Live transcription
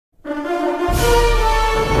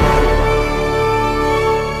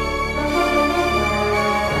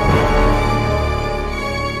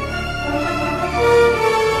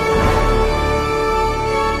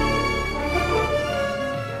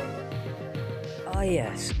Ah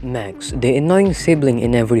yes, Max, the annoying sibling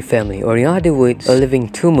in every family, or in other words, a living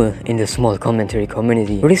tumor in the small commentary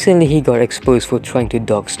community. Recently he got exposed for trying to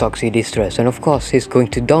dox Toxic Distress, and of course he's going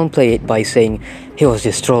to downplay it by saying he was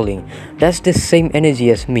just trolling. That's the same energy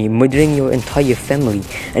as me murdering your entire family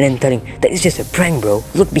and then telling that it's just a prank, bro.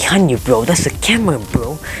 Look behind you, bro, that's a camera,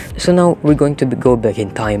 bro. So now we're going to go back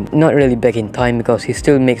in time. Not really back in time, because he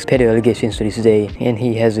still makes pedo allegations to this day and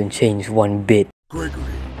he hasn't changed one bit. Gregory,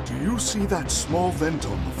 do you see that small vent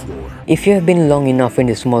on the floor? If you have been long enough in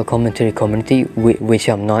the small commentary community, which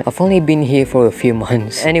I'm not, I've only been here for a few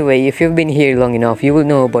months. Anyway, if you've been here long enough, you will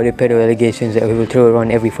know about the pedo allegations that he will throw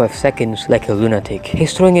around every 5 seconds like a lunatic.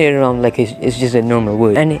 He's throwing it around like it's just a normal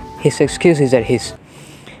word, and his excuse is that he's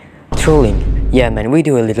trolling. Yeah man, we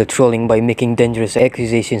do a little trolling by making dangerous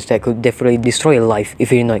accusations that could definitely destroy a life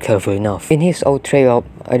if you're not careful enough. In his 𝗦𝗢𝗡𝗚𝗦,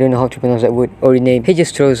 I don't know how to pronounce that word or name, he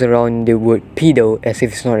just throws around the word pedo as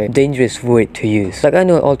if it's not a dangerous word to use. Like, I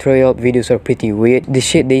know 𝗦𝗢𝗡𝗚𝗏 videos are pretty weird, the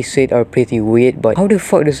shit they said are pretty weird, but how the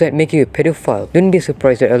fuck does that make you a pedophile? Don't be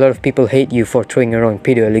surprised that a lot of people hate you for throwing around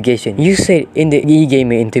pedo allegations. You said in the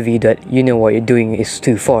e-gamer interview that you know what you're doing is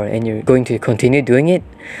too far and you're going to continue doing it?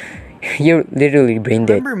 You're literally brain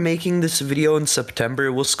dead. I remember making this video in September.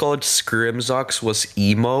 It was called Grimsy was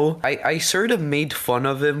emo. I sort of made fun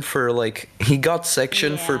of him for, like, he got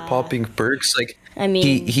sectioned for popping perks. Like, I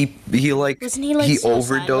mean, he like, wasn't he like he overdosed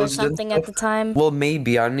or overdosed something at the time? Well,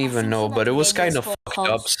 maybe, I don't even know, but it was kind of fucked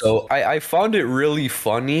up. So I found it really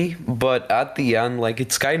funny, but at the end, like,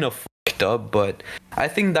 it's kind of fucked up. But I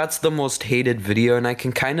think that's the most hated video, and I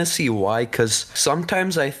can kind of see why, because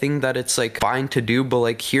sometimes I think that it's like fine to do, but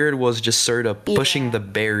like here it was just sort of pushing the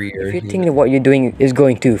barrier. If you think that what you're doing is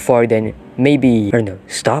going too far, then maybe, I don't know,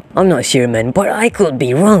 stop? I'm not sure, man, but I could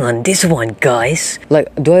be wrong on this one, guys. Like,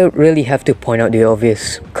 do I really have to point out the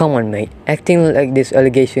obvious? Come on, mate. Acting like these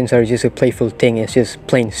allegations are just a playful thing is just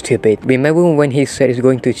plain stupid. Remember when he said he's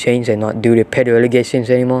going to change and not do the pedo allegations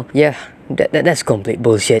anymore? Yeah. That's complete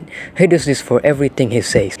bullshit. He does this for everything he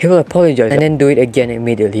says. He will apologize and then do it again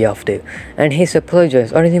immediately after. And his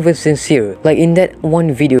apologies aren't even sincere. Like in that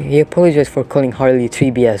one video, he apologized for calling Harley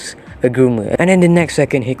 3BS a groomer, and then the next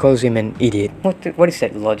second he calls him an idiot. What is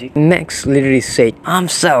that logic? Max literally said, "I'm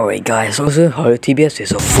sorry guys, also Harley 3BS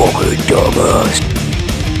is a fucking dumbass."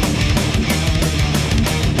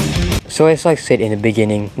 So as I said in the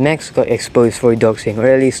beginning, Max got exposed for doxing, or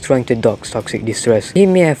at least trying to dox Toxic Distress. He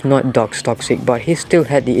may have not doxed Toxic, but he still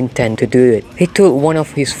had the intent to do it. He told one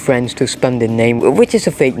of his friends to spam the name, which is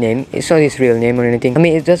a fake name. It's not his real name or anything. I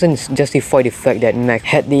mean, it doesn't justify the fact that Max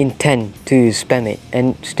had the intent to spam it,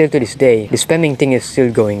 and still to this day, the spamming thing is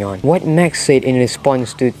still going on. What Max said in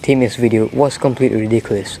response to Timmy's video was completely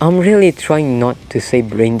ridiculous. I'm really trying not to say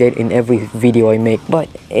brain dead in every video I make, but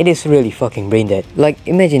it is really fucking brain dead. Like,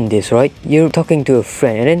 imagine this, right? You're talking to a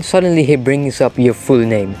friend and then suddenly he brings up your full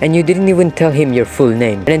name and you didn't even tell him your full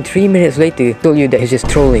name, and then 3 minutes later he told you that he's just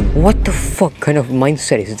trolling. What the fuck kind of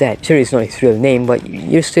mindset is that? Sure, it's not his real name, but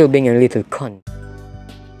you're still being a little cunt.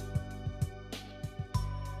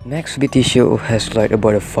 maxbtsus has lied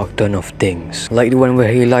about a fuck ton of things, like the one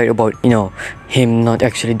where he lied about, you know, him not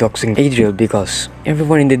actually doxing Adriel, because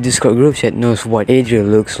everyone in the Discord group chat knows what Adriel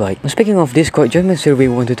looks like. Speaking of Discord, join my survey.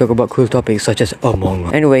 We want to talk about cool topics such as Among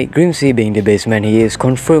Us. Anyway, Grimsy, being the best man he is,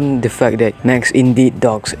 confirmed the fact that Max indeed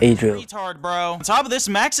doxed Adriel. Retard, bro. On top of this,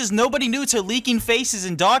 Max is nobody new to leaking faces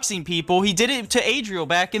and doxing people. He did it to Adriel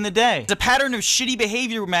back in the day. It's a pattern of shitty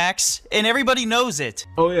behavior, Max, and everybody knows it.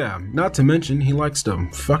 Oh yeah, not to mention he likes to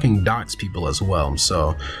fucking dox people as well.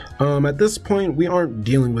 So, at this point, we aren't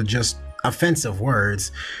dealing with just offensive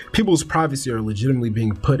words. People's privacy are legitimately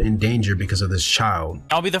being put in danger because of this child.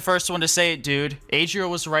 I'll be the first one to say it, dude. Adriel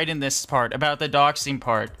was right in this part, about the doxing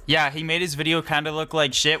part. Yeah, he made his video kind of look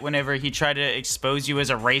like shit whenever he tried to expose you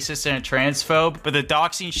as a racist and a transphobe, but the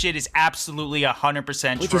doxing shit is absolutely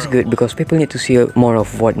 100% true. Which is good, because people need to see more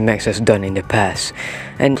of what Max has done in the past.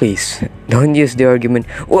 And please, don't use the argument,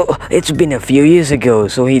 well, it's been a few years ago,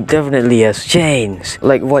 so he definitely has changed.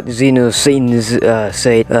 Like what XenoCynZ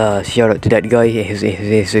said, shout out to that guy,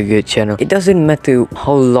 he's a good channel. It doesn't matter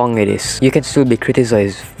how long it is, you can still be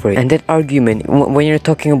criticized for it. And that argument, when you're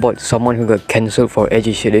talking about someone who got cancelled for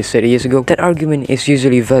edgy shit they said years ago, that argument is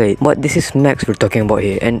usually valid. But this is Max we're talking about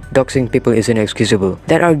here, and doxing people is inexcusable.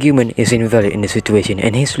 That argument is invalid in the situation,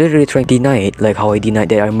 and he's literally trying to deny it, like how I denied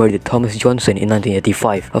that I murdered Thomas Johnson in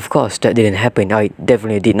 1985. Of course, that didn't happen. I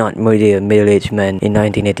definitely did not murder a middle-aged man in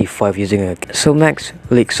 1985 using a... So Max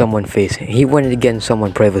leaked someone's face. He went against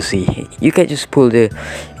someone's privacy. You can't just pull the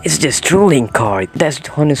 "it's just trolling" card. That's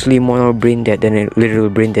honestly more brain dead than a literal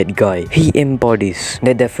brain dead guy. He embodies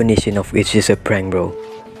the definition of "it's just a prank, bro."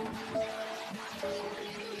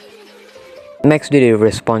 Max did a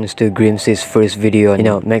response to Grimsy's first video on,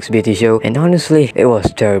 maxbtshow, and honestly, it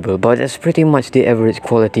was terrible, but that's pretty much the average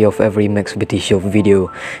quality of every maxbtshow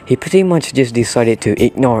video. He pretty much just decided to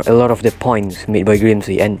ignore a lot of the points made by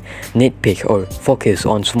Grimsy and nitpick or focus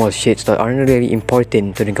on small shits that aren't really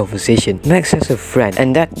important to the conversation. Max has a friend,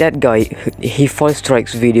 and that guy, he false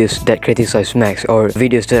strikes videos that criticize Max or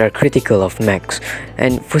videos that are critical of Max,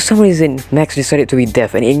 and for some reason, Max decided to be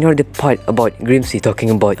deaf and ignore the part about Grimsy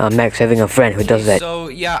talking about Max having a friend who does that. So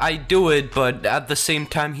yeah, I do it, but at the same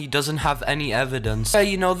time he doesn't have any evidence.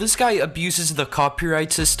 Yeah, this guy abuses the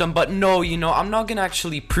copyright system, but no, I'm not gonna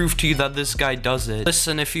actually prove to you that this guy does it.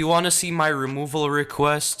 Listen, if you want to see my removal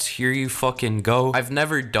request, here you fucking go. I've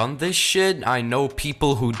never done this shit. I know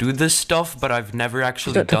people who do this stuff, but I've never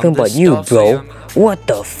actually done this stuff. Talking about you, bro. What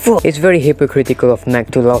the fuck? It's very hypocritical of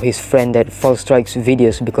Mac to allow his friend that false strikes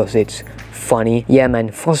videos because it's funny. Yeah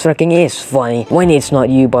man, false striking is funny when it's not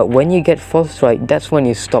you, but when you get false strike, that's when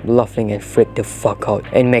you stop laughing and freak the fuck out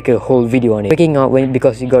and make a whole video on it. Freaking out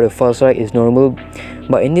because you got a false strike is normal,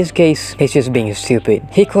 but in this case, he's just being stupid.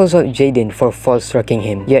 He calls out Jaden for false striking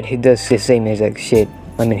him, yet he does the same exact shit.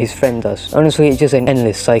 I mean, his friend does. Honestly, it's just an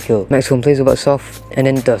endless cycle. Max complains about stuff and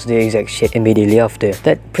then does the exact shit immediately after.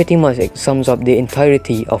 That pretty much sums up the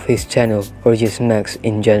entirety of his channel, or just Max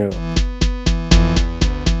in general.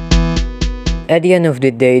 At the end of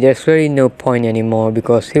the day, there's really no point anymore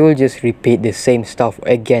because he will just repeat the same stuff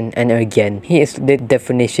again and again. He is the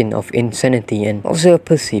definition of insanity and also a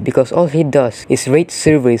pussy because all he does is rate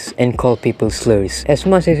servers and call people slurs. As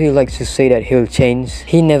much as he likes to say that he'll change,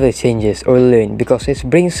 he never changes or learn because his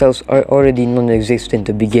brain cells are already non-existent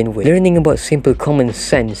to begin with. Learning about simple common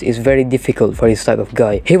sense is very difficult for this type of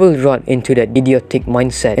guy. He will rot into that idiotic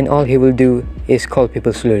mindset and all he will do is call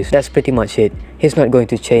people slurs. That's pretty much it. He's not going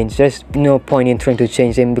to change. There's no point in trying to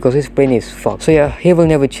change him because his brain is fucked. So yeah, he will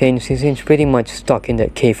never change since he's pretty much stuck in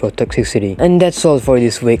that cave of toxicity. And that's all for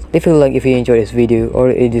this week. Leave a like if you enjoyed this video or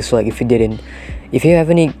a dislike if you didn't. If you have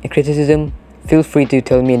any criticism, feel free to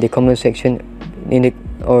tell me in the comment section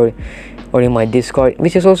or in my Discord,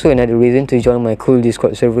 which is also another reason to join my cool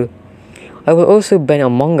Discord server. I will also ban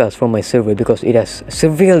Among Us from my server because it has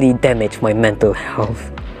severely damaged my mental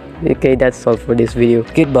health. Okay, that's all for this video.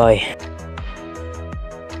 Goodbye.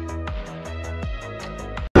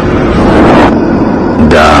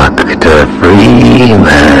 Dr. Freeman,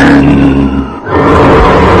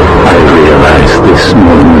 I realize this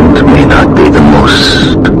moment may not be the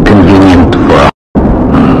most convenient for...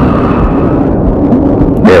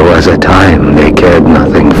 There was a time they cared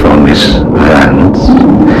nothing for Miss Rants,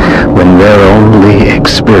 when their only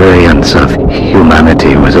experience of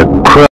humanity was a